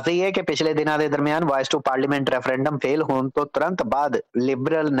 ਦੱਸ ਦਈਏ ਕਿ ਪਿਛਲੇ ਦਿਨਾਂ ਦੇ ਦਰਮਿਆਨ voice to parliament referendum fail ਹੋਣ ਤੋਂ ਤੁਰੰਤ ਬਾਅਦ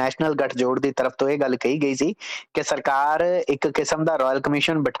ਲਿਬਰਲ ਨੈਸ਼ਨਲ ਗੱਠਜੋੜ ਦੀ ਤਰਫ ਤੋਂ ਇਹ ਗੱਲ ਕਹੀ ਗਈ ਸੀ ਕਿ ਸਰਕਾਰ ਇੱਕ ਕਿਸਮ ਦਾ ਰਾਇਲ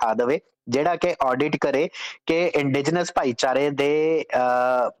ਕਮਿਸ਼ਨ ਬਿਠਾ ਦੇਵੇ ਜਿਹੜਾ ਕਿ ਆਡਿਟ ਕਰੇ ਕਿ ਇੰਡੀਜਨਸ ਭਾਈਚਾਰੇ ਦੇ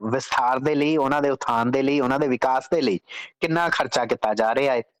ਵਿਸਥਾਰ ਦੇ ਲਈ, ਉਹਨਾਂ ਦੇ ਉਥਾਨ ਦੇ ਲਈ, ਉਹਨਾਂ ਦੇ ਵਿਕਾਸ ਦੇ ਲਈ ਕਿੰਨਾ ਖਰਚਾ ਕੀਤਾ ਜਾ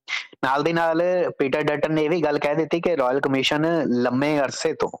ਰਿਹਾ ਹੈ। ਨਾਲ ਦੀ ਨਾਲ ਪੀਟਰ ਡਟਨ ਨੇ ਇਹ ਵੀ ਗੱਲ ਕਹਿ ਦਿੱਤੀ ਕਿ ਰਾਇਲ ਕਮਿਸ਼ਨ ਲੰਮੇ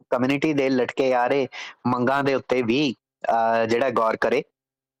ਅਰਸੇ ਤੋਂ ਕਮਿਊਨਿਟੀ ਦੇ ਲਟਕੇ ਆ ਰਹੇ ਮੰਗਾਂ ਦੇ ਉੱਤੇ ਵੀ ਜਿਹੜਾ ਗੌਰ ਕਰੇ।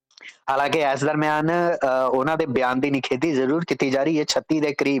 ਹਾਲਾਂਕਿ ਇਸ ਦਰਮਿਆਨ ਉਹਨਾਂ ਦੇ ਬਿਆਨ ਦੀ ਨਿਖੇਧੀ ਜ਼ਰੂਰ ਕੀਤੀ ਜਾ ਰਹੀ ਹੈ। 36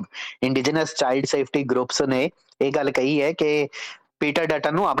 ਦੇ ਕਰੀਬ ਇੰਡੀਜਨਸ ਚਾਈਲਡ ਸੇਫਟੀ ਗਰੁੱਪਸ ਨੇ ਇਹ ਗੱਲ ਕਹੀ ਹੈ ਕਿ ਪੀਟਰ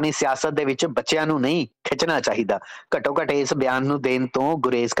ਡਟਨ ਨੂੰ ਆਪਣੀ ਸਿਆਸਤ ਦੇ ਵਿੱਚ ਬੱਚਿਆਂ ਨੂੰ ਨਹੀਂ ਖਿੱਚਣਾ ਚਾਹੀਦਾ, ਘੱਟੋ ਘੱਟ ਇਸ ਬਿਆਨ ਨੂੰ ਦੇਣ ਤੋਂ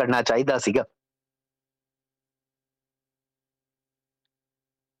ਗੁਰੇਜ਼ ਕਰਨਾ ਚਾਹੀਦਾ ਸੀਗਾ।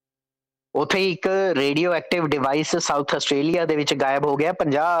 ਉੱਥੇ ਇੱਕ radioactive device South Australia ਦੇ ਵਿੱਚ ਗਾਇਬ ਹੋ ਗਿਆ।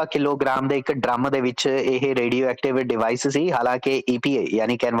 50 ਕਿਲੋਗ੍ਰਾਮ ਦੇ ਇੱਕ ਡਰਮ ਦੇ ਵਿੱਚ ਇਹ ਰੇਡੀਓ ਐਕਟਿਵ ਡਿਵਾਈਸ ਸੀ। ਹਾਲਾਂਕਿ EPA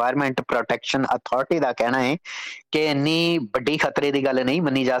ਯਾਨੀ ਕਿ ਐਨਵਾਇਰਨਮੈਂਟ ਪ੍ਰੋਟੈਕਸ਼ਨ ਅਥਾਰਟੀ ਦਾ ਕਹਿਣਾ ਹੈ ਕਿ ਇੰਨੀ ਵੱਡੀ ਖਤਰੇ ਦੀ ਗੱਲ ਨਹੀਂ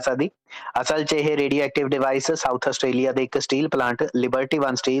ਮੰਨੀ ਜਾ ਸਕਦੀ। ਅਸਲ 'ਚ ਇਹ radioactive device South Australia ਦੇ ਇੱਕ steel plant Liberty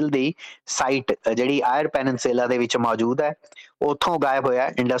one steel ਦੀ ਸਾਈਟ ਜਿਹੜੀ ਆਇਰ ਪੈਨਨਸਿਲਾ ਦੇ ਵਿੱਚ ਮੌਜੂਦ ਹੈ, ਉੱਥੋਂ ਗਾਇਬ ਹੋਇਆ।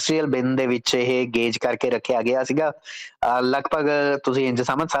 ਇੰਡਸਟਰੀਅਲ ਬਿਨ ਦੇ ਵਿੱਚ ਇਹ ਗੇਜ ਕਰਕੇ ਰੱਖਿਆ ਗਿਆ ਸੀਗਾ। ਲਗਭਗ ਤੁਸੀਂ ਇੰਜ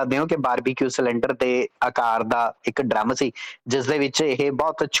ਸਮਝ ਸਕਦੇ ਹੋ ਕਿ ਬਾਰਬੀਕਿਊ ਸਿਲੰਡਰ ਦੇ ਆਕਾਰ ਦਾ ਇੱਕ ਡਰਮ ਸੀ ਜਿਸ ਦੇ ਵਿੱਚ ਇਹ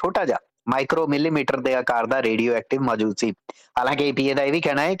ਬਹੁਤ ਛੋਟਾ ਜਿਹਾ ਮਾਈਕਰੋ ਮਿਲੀਮੀਟਰ ਦੇ ਆਕਾਰ ਦਾ ਰੇਡੀਓ ਐਕਟਿਵ ਮੌਜੂਦ ਸੀ। ਹਾਲਾਂਕਿ EPA ਦਾ ਇਹ ਵੀ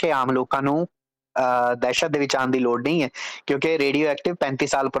ਕਹਿਣਾ ਹੈ ਕਿ ਆਮ ਲੋਕਾਂ ਨੂੰ ਦਹਿਸ਼ਤ ਦੇ ਵਿੱਚ ਆਉਣ ਦੀ ਲੋੜ ਨਹੀਂ ਹੈ ਕਿਉਂਕਿ ਰੇਡੀਓ ਐਕਟਿਵ 35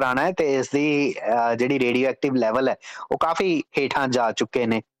 ਸਾਲ ਪੁਰਾਣਾ ਹੈ ਤੇ ਇਸ ਦੀ ਜਿਹੜੀ ਰੇਡੀਓ ਐਕਟਿਵ ਲੈਵਲ ਹੈ ਉਹ ਕਾਫੀ ਹੇਠਾਂ ਜਾ ਚੁੱਕੇ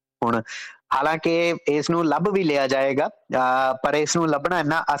ਨੇ ਹੁਣ। ਹਾਲਾਂਕਿ ਇਸ ਨੂੰ ਲੱਭ ਵੀ ਲਿਆ ਜਾਏਗਾ ਪਰ ਇਸ ਨੂੰ ਲੱਭਣਾ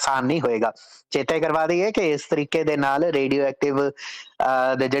ਇੰਨਾ ਆਸਾਨ ਨਹੀਂ ਹੋਏਗਾ। ਚੇਤੇ ਕਰਵਾ ਦਈਏ ਕਿ ਇਸ ਤਰੀਕੇ ਦੇ ਨਾਲ ਰੇਡੀਓ ਐਕਟਿਵ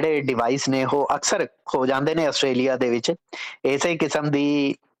ਦੇ ਜਿਹੜੇ ਡਿਵਾਈਸ ਨੇ ਉਹ ਅਕਸਰ ਹੋ ਜਾਂਦੇ ਨੇ ਆਸਟ੍ਰੇਲੀਆ ਦੇ ਵਿੱਚ। ਇਸੇ ਕਿਸਮ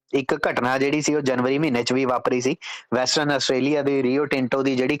ਦੀ ਇੱਕ ਘਟਨਾ ਜਿਹੜੀ ਸੀ ਉਹ ਜਨਵਰੀ ਮਹੀਨੇ 'ਚ ਵੀ ਵਾਪਰੀ ਸੀ। ਵੈਸਟਰਨ ਆਸਟ੍ਰੇਲੀਆ ਦੀ ਰੀਓ ਟਿੰਟੋ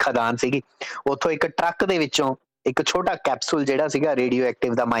ਦੀ ਜਿਹੜੀ ਖਦਾਨ ਸੀਗੀ ਉੱਥੋਂ ਇੱਕ ਟਰੱਕ ਦੇ ਵਿੱਚੋਂ ਇੱਕ ਛੋਟਾ ਕੈਪਸੂਲ ਜਿਹੜਾ ਸੀਗਾ ਰੇਡੀਓ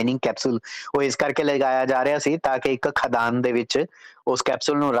ਐਕਟਿਵ ਦਾ ਮਾਈਨਿੰਗ ਕੈਪਸੂਲ, ਉਹ ਇਸ ਕਰਕੇ ਲਗਾਇਆ ਜਾ ਰਿਹਾ ਸੀ ਤਾਂ ਕਿ ਇੱਕ ਖਦਾਨ ਦੇ ਵਿੱਚ ਉਸ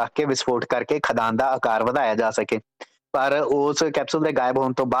ਕੈਪਸੂਲ ਨੂੰ ਰੱਖ ਕੇ ਵਿਸਫੋਟ ਕਰਕੇ ਖਦਾਨ ਦਾ ਆਕਾਰ ਵਧਾਇਆ ਜਾ ਸਕੇ। ਪਰ ਉਸ ਕੈਪਸੂਲ ਦੇ ਗਾਇਬ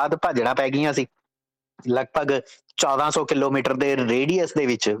ਹੋਣ ਤੋਂ ਬਾਅਦ ਭਾਜੜਾਂ ਪੈ ਗਈਆਂ ਸੀ। ਲਗਭਗ 1400 ਕਿਲੋਮੀਟਰ ਦੇ ਰੇਡੀਅਸ ਦੇ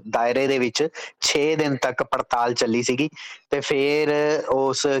ਵਿੱਚ, ਦਾਇਰੇ ਦੇ ਵਿੱਚ 6 ਦਿਨ ਤੱਕ ਪੜਤਾਲ ਚੱਲੀ ਸੀਗੀ ਤੇ ਫਿਰ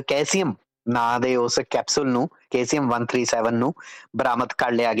ਉਸ ਕੈਲਸੀਅਮ ਨਾਂ ਦੇ ਉਸ ਕੈਪਸੂਲ ਨੂੰ, ਕੈਲਸੀਅਮ 137 ਨੂੰ ਬਰਾਮਦ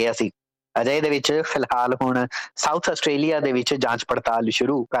ਕਰ ਲਿਆ ਗਿਆ ਸੀ। ਅਜੇ ਦੇ ਵਿੱਚ ਫਿਲਹਾਲ ਹੁਣ ਸਾਊਥ ਆਸਟ੍ਰੇਲੀਆ ਦੇ ਵਿੱਚ ਜਾਂਚ ਪੜਤਾਲ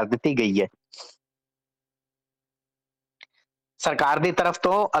ਸ਼ੁਰੂ ਕਰ ਦਿੱਤੀ ਗਈ ਹੈ। ਸਰਕਾਰ ਦੀ ਤਰਫ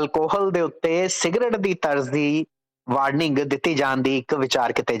ਤੋਂ ਅਲਕੋਹਲ ਦੇ ਉੱਤੇ ਸਿਗਰਟ ਦੀ ਤਰਜ਼ ਦੀ ਵਾਰਨਿੰਗ ਦਿੱਤੀ ਜਾਣ ਦੀ ਇੱਕ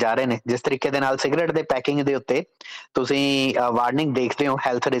ਵਿਚਾਰ ਕੀਤੇ ਜਾ ਰਹੇ ਨੇ। ਜਿਸ ਤਰੀਕੇ ਦੇ ਨਾਲ ਸਿਗਰਟ ਦੇ ਪੈਕਿੰਗ ਦੇ ਉੱਤੇ ਤੁਸੀਂ ਵਾਰਨਿੰਗ ਦੇਖਦੇ ਹੋ,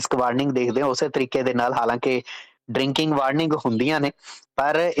 ਹੈਲਥ ਰਿਸਕ ਵਾਰਨਿੰਗ ਦੇਖਦੇ ਹੋ, ਉਸੇ ਤਰੀਕੇ ਦੇ ਨਾਲ ਹਾਲਾਂਕਿ ਡਰਿੰਕਿੰਗ ਵਾਰਨਿੰਗ ਹੁੰਦੀਆਂ ਨੇ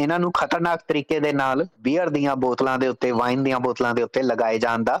ਪਰ ਇਹਨਾਂ ਨੂੰ ਖਤਰਨਾਕ ਤਰੀਕੇ ਦੇ ਨਾਲ ਬੀਅਰ ਦੀਆਂ ਬੋਤਲਾਂ ਦੇ ਉੱਤੇ, ਵਾਈਨ ਦੀਆਂ ਬੋਤਲਾਂ ਦੇ ਉੱਤੇ ਲਗਾਏ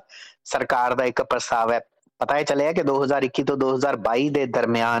ਜਾਣ ਦਾ ਸਰਕਾਰ ਦਾ ਇੱਕ ਪ੍ਰਸਤਾਵ ਹੈ। ਪਤਾ ਇਹ ਚੱਲਿਆ ਕਿ 2021 ਤੋਂ 2022 ਦੇ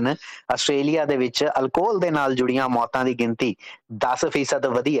ਦਰਮਿਆਨ ਆਸਟ੍ਰੇਲੀਆ ਦੇ ਵਿੱਚ ਅਲਕੋਹਲ ਦੇ ਨਾਲ ਜੁੜੀਆਂ ਮੌਤਾਂ ਦੀ ਗਿਣਤੀ 10%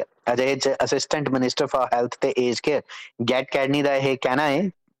 ਵਧੀ ਹੈ। ਅਜਿਹੇ 'ਚ ਅਸਿਸਟੈਂਟ ਮਿਨਿਸਟਰ ਫਾਰ ਹੈਲਥ ਤੇ ਏਜ ਕੇਅਰ ਗੈਟ ਕੈਡਨੀ ਦਾ ਇਹ ਕਹਿਣਾ ਹੈ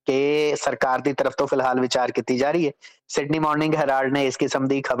ਕਿ ਸਰਕਾਰ ਦੀ ਤਰਫ ਤੋਂ ਫਿਲਹਾਲ ਵਿਚਾਰ ਕੀਤੀ ਜਾ ਰਹੀ ਹੈ। ਸਿਡਨੀ ਮਾਰਨਿੰਗ ਹੈਰਾਲਡ ਨੇ ਇਸ ਕਿਸਮ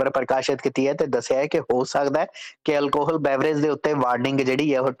ਦੀ ਖਬਰ ਪ੍ਰਕਾਸ਼ਿਤ ਕੀਤੀ ਹੈ ਤੇ ਦੱਸਿਆ ਹੈ ਕਿ ਹੋ ਸਕਦਾ ਹੈ ਕਿ ਅਲਕੋਹਲ ਬੈਵਰੇਜ ਦੇ ਉੱਤੇ ਵਾਰਨਿੰਗ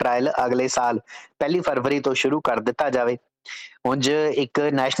ਜਿਹੜੀ ਹੈ ਉਹ ਟ੍ਰਾਇਲ ਅਗਲੇ ਸਾਲ 1 ਫਰਵਰੀ ਤੋਂ ਸ਼ੁਰੂ ਕਰ ਦਿੱਤਾ ਜਾਵੇ। ਉਂਝ ਇੱਕ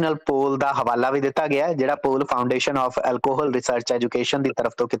ਨੈਸ਼ਨਲ ਪੋਲ ਦਾ ਹਵਾਲਾ ਵੀ ਦਿੱਤਾ ਗਿਆ ਜਿਹੜਾ poll foundation of alcohol research education ਦੀ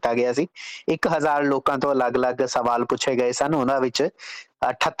ਤਰਫ ਤੋਂ ਕੀਤਾ ਗਿਆ ਸੀ। 1000 ਲੋਕਾਂ ਤੋਂ ਅਲੱਗ-ਅਲੱਗ ਸਵਾਲ ਪੁੱਛੇ ਗਏ ਸਨ। ਉਹਨਾਂ ਵਿੱਚ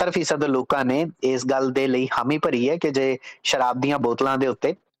 78% ਲੋਕਾਂ ਨੇ ਇਸ ਗੱਲ ਦੇ ਲਈ ਹਾਮੀ ਭਰੀ ਹੈ ਕਿ ਜੇ ਸ਼ਰਾਬ ਦੀਆਂ ਬੋਤਲਾਂ ਦੇ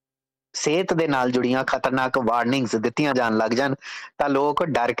ਉੱਤੇ ਸਿਹਤ ਦੇ ਨਾਲ ਜੁੜੀਆਂ ਖਤਰਨਾਕ ਵਾਰਨਿੰਗਸ ਦਿੱਤੀਆਂ ਜਾਣ ਲੱਗ ਜਾਣ ਤਾਂ ਲੋਕ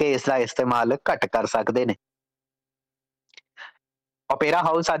ਡਰ ਕੇ ਇਸ ਦਾ ਇਸਤੇਮਾਲ ਘੱਟ ਕਰ ਸਕਦੇ ਨੇ। ਓਪੇਰਾ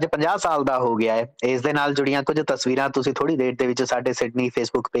ਹਾਊਸ ਅੱਜ 50 ਸਾਲ ਦਾ ਹੋ ਗਿਆ ਹੈ। ਇਸ ਦੇ ਨਾਲ ਜੁੜੀਆਂ ਕੁਝ ਤਸਵੀਰਾਂ ਤੁਸੀਂ ਥੋੜੀ ਦੇਰ ਦੇ ਵਿੱਚ ਸਾਡੇ ਸਿਡਨੀ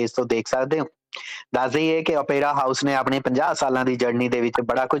ਫੇਸਬੁੱਕ ਪੇਜ ਤੋਂ ਦੇਖ ਸਕਦੇ ਹੋ। ਦੱਸ ਦਈਏ ਕਿ ਓਪੇਰਾ ਹਾਊਸ ਨੇ ਆਪਣੇ 50 ਸਾਲਾਂ ਦੀ ਜਰਨੀ ਦੇ ਵਿੱਚ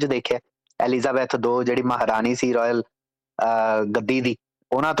ਬੜਾ ਕੁਝ ਦੇਖਿਆ। ਐਲਿਜ਼ਾਬੈਥ II ਜਿਹੜੀ ਮਹਾਰਾਣੀ ਸੀ ਰਾਇਲ ਗੱਦੀ ਦੀ,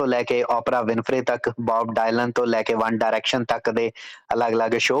 ਉਹਨਾਂ ਤੋਂ ਲੈ ਕੇ ਓਪਰਾ ਵਿਨਫਰੇ ਤੱਕ, ਬੌਬ ਡਾਇਲਨ ਤੋਂ ਲੈ ਕੇ ਵਨ ਡਾਇਰੈਕਸ਼ਨ ਤੱਕ ਦੇ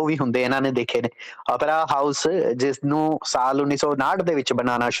ਅਲੱਗ-ਅਲੱਗ ਸ਼ੋਅ ਵੀ ਹੁੰਦੇ ਇਹਨਾਂ ਨੇ ਦੇਖੇ ਨੇ। ਓਪਰਾ ਹਾਊਸ ਜਿਸ ਨੂੰ ਸਾਲ 1959 ਦੇ ਵਿੱਚ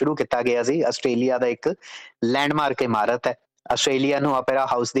ਬਣਾਉਣਾ ਸ਼ੁਰੂ ਕੀਤਾ ਗਿਆ ਸੀ, ਆਸਟ੍ਰੇਲੀਆ ਦਾ ਇੱਕ ਲੈਂਡਮਾਰਕ ਇਮਾਰਤ ਹੈ। ਆਸਟ੍ਰੇਲੀਆ ਨੂੰ ਓਪੇਰਾ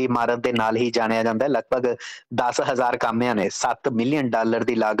ਹਾਊਸ ਦੀ ਇਮਾਰਤ ਦੇ ਨਾਲ ਹੀ ਜਾਣਿਆ ਜਾਂਦਾ ਹੈ। ਲਗਭਗ 10,000 ਕਾਮਿਆਂ ਨੇ $7 ਮਿਲੀਅਨ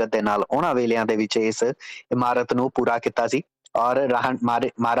ਦੀ ਲਾਗਤ ਦੇ ਨਾਲ ਉਹਨਾਂ ਵੇਲਿਆਂ ਦੇ ਵਿੱਚ ਇਸ ਇਮਾਰਤ ਨੂੰ ਪੂਰਾ ਕੀਤਾ ਸੀ। ਔਰ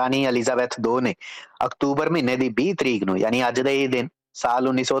ਮਹਾਰਾਣੀ ਐਲਿਜ਼ਾਬੈਥ II ਨੇ ਅਕਤੂਬਰ ਮਹੀਨੇ ਦੀ 20 ਤਰੀਕ ਨੂੰ, ਯਾਨੀ ਅੱਜ ਦੇ ਹੀ ਦਿਨ, ਸਾਲ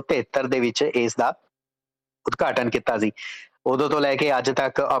 1973 ਦੇ ਵਿੱਚ ਇਸ ਦਾ ਉਦਘਾਟਨ ਕੀਤਾ ਸੀ। ਉਦੋਂ ਤੋਂ ਲੈ ਕੇ ਅੱਜ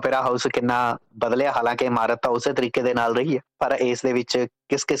ਤੱਕ ਓਪੇਰਾ ਹਾਊਸ ਕਿੰਨਾ ਬਦਲਿਆ, ਹਾਲਾਂਕਿ ਇਮਾਰਤ ਤਾਂ ਉਸੇ ਤਰੀਕੇ ਦੇ ਨਾਲ ਰਹੀ ਹੈ, ਪਰ ਇਸ ਦੇ ਵਿੱਚ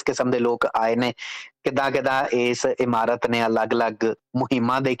ਕਿਸ ਕਿਸ ਕਿਸਮ ਦੇ ਲੋਕ ਆਏ ਨੇ, ਕਿੱਦਾਂ ਇਸ ਇਮਾਰਤ ਨੇ ਅਲੱਗ-ਅਲੱਗ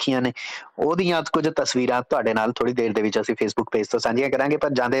ਮੁਹਿੰਮਾਂ ਦੇਖੀਆਂ ਨੇ, ਉਹਦੀਆਂ ਕੁਝ ਤਸਵੀਰਾਂ ਤੁਹਾਡੇ ਨਾਲ ਥੋੜੀ ਦੇਰ ਦੇ ਵਿੱਚ ਅਸੀਂ ਫੇਸਬੁੱਕ ਪੇਜ ਤੋਂ ਸਾਂਝੀਆਂ ਕਰਾਂਗੇ। ਪਰ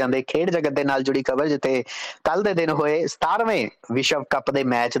ਜਾਂਦੇ ਜਾਂਦੇ ਖੇਡ ਜਗਤ ਦੇ ਨਾਲ ਜੁੜੀ ਖਬਰ, ਜਿੱਥੇ ਕੱਲ ਦੇ ਦਿਨ ਹੋਏ 17ਵੇਂ ਵਿਸ਼ਵ ਕੱਪ ਦੇ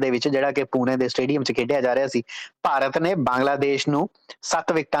ਮੈਚ ਦੇ ਵਿੱਚ, ਜਿਹੜਾ ਕਿ ਪੂਨੇ ਦੇ ਸਟੇਡੀਅਮ 'ਚ ਖੇਡਿਆ ਜਾ ਰਿਹਾ ਸੀ, ਭਾਰਤ ਨੇ ਬੰਗਲਾਦੇਸ਼ ਨੂੰ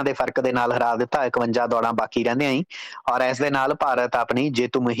 7 ਵਿਕਟਾਂ ਦੇ ਫਰਕ ਦੇ ਨਾਲ ਹਰਾ ਦਿੱਤਾ, 51 ਦੌੜਾਂ ਬਾਕੀ ਰਹਿੰਦੀਆਂ ਹੀ। ਔਰ ਇਸ ਦੇ ਨਾਲ ਭਾਰਤ ਆਪਣੀ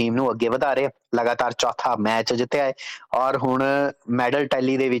ਜੇਤੂ ਮੁਹਿੰਮ ਨੂੰ ਅੱਗੇ ਵਧਾ ਰਿਹਾ, ਲਗਾਤਾਰ ਚੌਥਾ ਮੈਚ ਜਿੱਤਿਆ ਹੈ। ਔਰ ਹੁਣ ਮੈਡਲ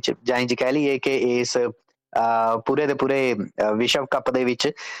ਟੈਲੀ ਦੇ ਵਿੱਚ, ਜਾਂ ਇੰਝ ਕਹਿ ਲਈਏ ਕਿ ਇਸ ਪੂਰੇ ਦੇ ਪੂਰੇ ਵਿਸ਼ਵ ਕੱਪ ਦੇ ਵਿੱਚ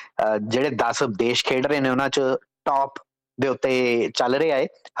ਜਿਹੜੇ 10 ਦੇਸ਼ ਖੇਡ ਰਹੇ ਨੇ, ਉਹਨਾਂ 'ਚ ਟੌਪ ਦੇ ਉੱਤੇ ਚੱਲ ਰਿਹਾ ਹੈ।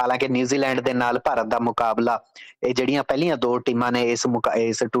 ਹਾਲਾਂਕਿ ਨਿਊਜ਼ੀਲੈਂਡ ਦੇ ਨਾਲ ਭਾਰਤ ਦਾ ਮੁਕਾਬਲਾ, ਇਹ ਜਿਹੜੀਆਂ ਪਹਿਲੀਆਂ 2 ਟੀਮਾਂ ਨੇ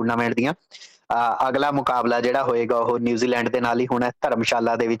ਇਸ ਟੂਰਨਾਮੈਂਟ ਦੀਆਂ, ਅਗਲਾ ਮੁਕਾਬਲਾ ਜਿਹੜਾ ਹੋਏਗਾ ਉਹ ਨਿਊਜ਼ੀਲੈਂਡ ਦੇ ਨਾਲ ਹੀ ਹੋਣਾ,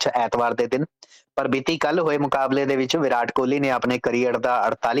 ਧਰਮਸ਼ਾਲਾ ਦੇ ਵਿੱਚ ਐਤਵਾਰ ਦੇ ਦਿਨ। ਪਰ ਬੀਤੀ ਕੱਲ ਹੋਏ ਮੁਕਾਬਲੇ ਦੇ ਵਿੱਚ ਵਿਰਾਟ ਕੋਹਲੀ ਨੇ ਆਪਣੇ ਕਰੀਅਰ ਦਾ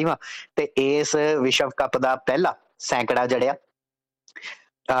 48ਵਾਂ ਤੇ ਇਸ ਵਿਸ਼ਵ ਕੱਪ ਦਾ ਪਹਿਲਾ ਸੈਂਕੜਾ ਜੜਿਆ।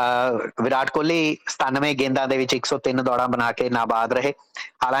 ਵਿਰਾਟ ਕੋਹਲੀ 97 ਗੇਂਦਾਂ ਦੇ ਵਿੱਚ 103 ਦੌੜਾਂ ਬਣਾ ਕੇ ਨਾਬਾਦ ਰਹੇ।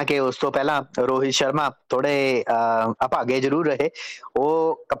 ਹਾਲਾਂਕਿ ਉਸ ਤੋਂ ਪਹਿਲਾਂ ਰੋਹਿਤ ਸ਼ਰਮਾ ਥੋੜੇ ਅਭਾਗੇ ਜ਼ਰੂਰ ਰਹੇ,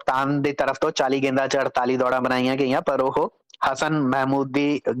 ਉਹ ਕਪਤਾਨ ਦੀ ਤਰਫ ਤੋਂ 40 ਗੇਂਦਾਂ 'ਚ 48 ਦੌੜਾਂ ਬਣਾਈਆਂ ਗਈਆਂ, ਪਰ ਉਹ ਹਸਨ ਮਹਿਮੂਦ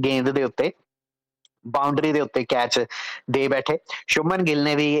ਦੀ ਗੇਂਦ ਦੇ ਉੱਤੇ, ਬਾਉਂਡਰੀ ਦੇ ਉੱਤੇ ਕੈਚ ਦੇ ਬੈਠੇ। ਸ਼ੁਭਮਨ ਗਿੱਲ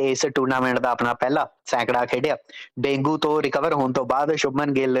ਨੇ ਵੀ ਇਸ ਟੂਰਨਾਮੈਂਟ ਦਾ ਆਪਣਾ ਪਹਿਲਾ ਸੈਂਕੜਾ ਖੇਡਿਆ। ਡੇਂਗੂ ਤੋਂ ਰਿਕਵਰ ਹੋਣ ਤੋਂ ਬਾਅਦ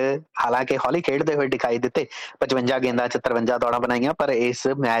ਸ਼ੁਭਮਨ ਗਿੱਲ ਹਾਲਾਂਕਿ ਹੌਲੀ ਖੇਡਦੇ ਹੋਏ ਦਿਖਾਈ ਦਿੱਤੇ, 55 ਗੇਂਦਾਂ 'ਚ 53 ਦੌੜਾਂ ਬਣਾਈਆਂ, ਪਰ ਇਸ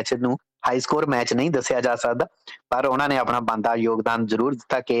ਮੈਚ ਨੂੰ ਹਾਈ ਸਕੋਰ ਮੈਚ ਨਹੀਂ ਦੱਸਿਆ ਜਾ ਸਕਦਾ, ਪਰ ਉਹਨਾਂ ਨੇ ਆਪਣਾ ਬਣਦਾ ਯੋਗਦਾਨ ਜ਼ਰੂਰ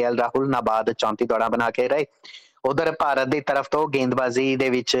ਦਿੱਤਾ। KL ਰਾਹੁਲ ਨਾਬਾਦ 34 ਦੌੜਾਂ ਬਣਾ ਕੇ ਰਹੇ। ਉਧਰ ਭਾਰਤ ਦੀ ਤਰਫ ਤੋਂ ਗੇਂਦਬਾਜ਼ੀ ਦੇ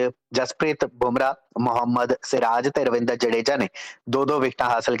ਵਿੱਚ ਜਸਪ੍ਰੀਤ ਬੁਮਰਾਹ, ਮੁਹੰਮਦ ਸਿਰਾਜ ਤੇ ਰਵਿੰਦਰ ਜਡੇਜਾ ਨੇ 2-2 ਵਿਕਟਾਂ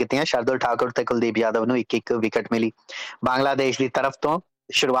ਹਾਸਲ ਕੀਤੀਆਂ। ਸ਼ਰਦੁਲ ਠਾਕੁਰ ਤੇ ਕੁਲਦੀਪ ਯਾਦਵ ਨੂੰ 1-1 ਵਿਕਟ ਮਿਲੀ। ਬੰਗਲਾਦੇਸ਼ ਦੀ ਤਰਫ ਤੋਂ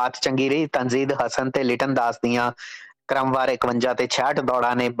ਸ਼ੁਰੂਆਤ ਚੰਗੀ ਰਹੀ। ਤਨਜ਼ੀਦ ਹਸਨ ਤੇ ਲਿਟਨ ਦਾਸ ਦੀਆਂ ਕ੍ਰਮਵਾਰ 51 ਤੇ 66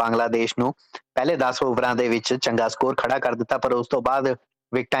 ਦੌੜਾਂ ਨੇ ਬੰਗਲਾਦੇਸ਼ ਨੂੰ ਪਹਿਲੇ 10 ਓਵਰਾਂ ਦੇ ਵਿੱਚ ਚੰਗਾ ਸਕੋਰ ਖੜਾ ਕਰ ਦਿੱਤਾ, ਪਰ ਉਸ ਤੋਂ ਬਾਅਦ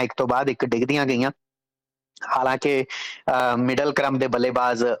ਵਿਕਟਾਂ ਇੱਕ ਤੋਂ ਬਾਅਦ ਇੱਕ ਡਿੱਗਦੀਆਂ ਗਈਆਂ। ਹਾਲਾਂਕਿ ਮਿਡਲ ਕ੍ਰਮ ਦੇ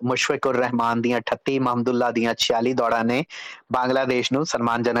ਬੱਲੇਬਾਜ਼ ਮੁਸ਼ਫਿਕੁਰ ਰਹਿਮਾਨ ਦੀਆਂ 38, ਮਹਮਦੁੱਲਾ ਦੀਆਂ 46 ਦੌੜਾਂ ਨੇ ਬੰਗਲਾਦੇਸ਼ ਨੂੰ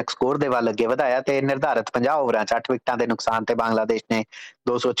ਸਨਮਾਨਜਨਕ ਸਕੋਰ ਦੇ ਵੱਲ ਅੱਗੇ ਵਧਾਇਆ ਤੇ ਨਿਰਧਾਰਿਤ 50 ਓਵਰਾਂ 'ਚ 8 ਵਿਕਟਾਂ ਦੇ ਨੁਕਸਾਨ ਤੇ ਬੰਗਲਾਦੇਸ਼ ਨੇ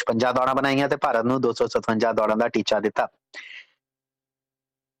 256 ਦੌੜਾਂ ਬਣਾਈਆਂ ਤੇ ਭਾਰਤ ਨੂੰ 257 ਦੌੜਾਂ ਦਾ ਟੀਚਾ ਦਿੱਤਾ।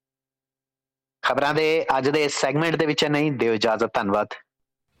 ਖਬਰਾਂ ਦੇ ਅੱਜ ਦੇ ਸੈਗਮੈਂਟ ਦੇ ਵਿੱਚ ਨਹੀਂ, ਦਿਓ ਇਜਾਜ਼ਤ, ਧੰਨਵਾਦ।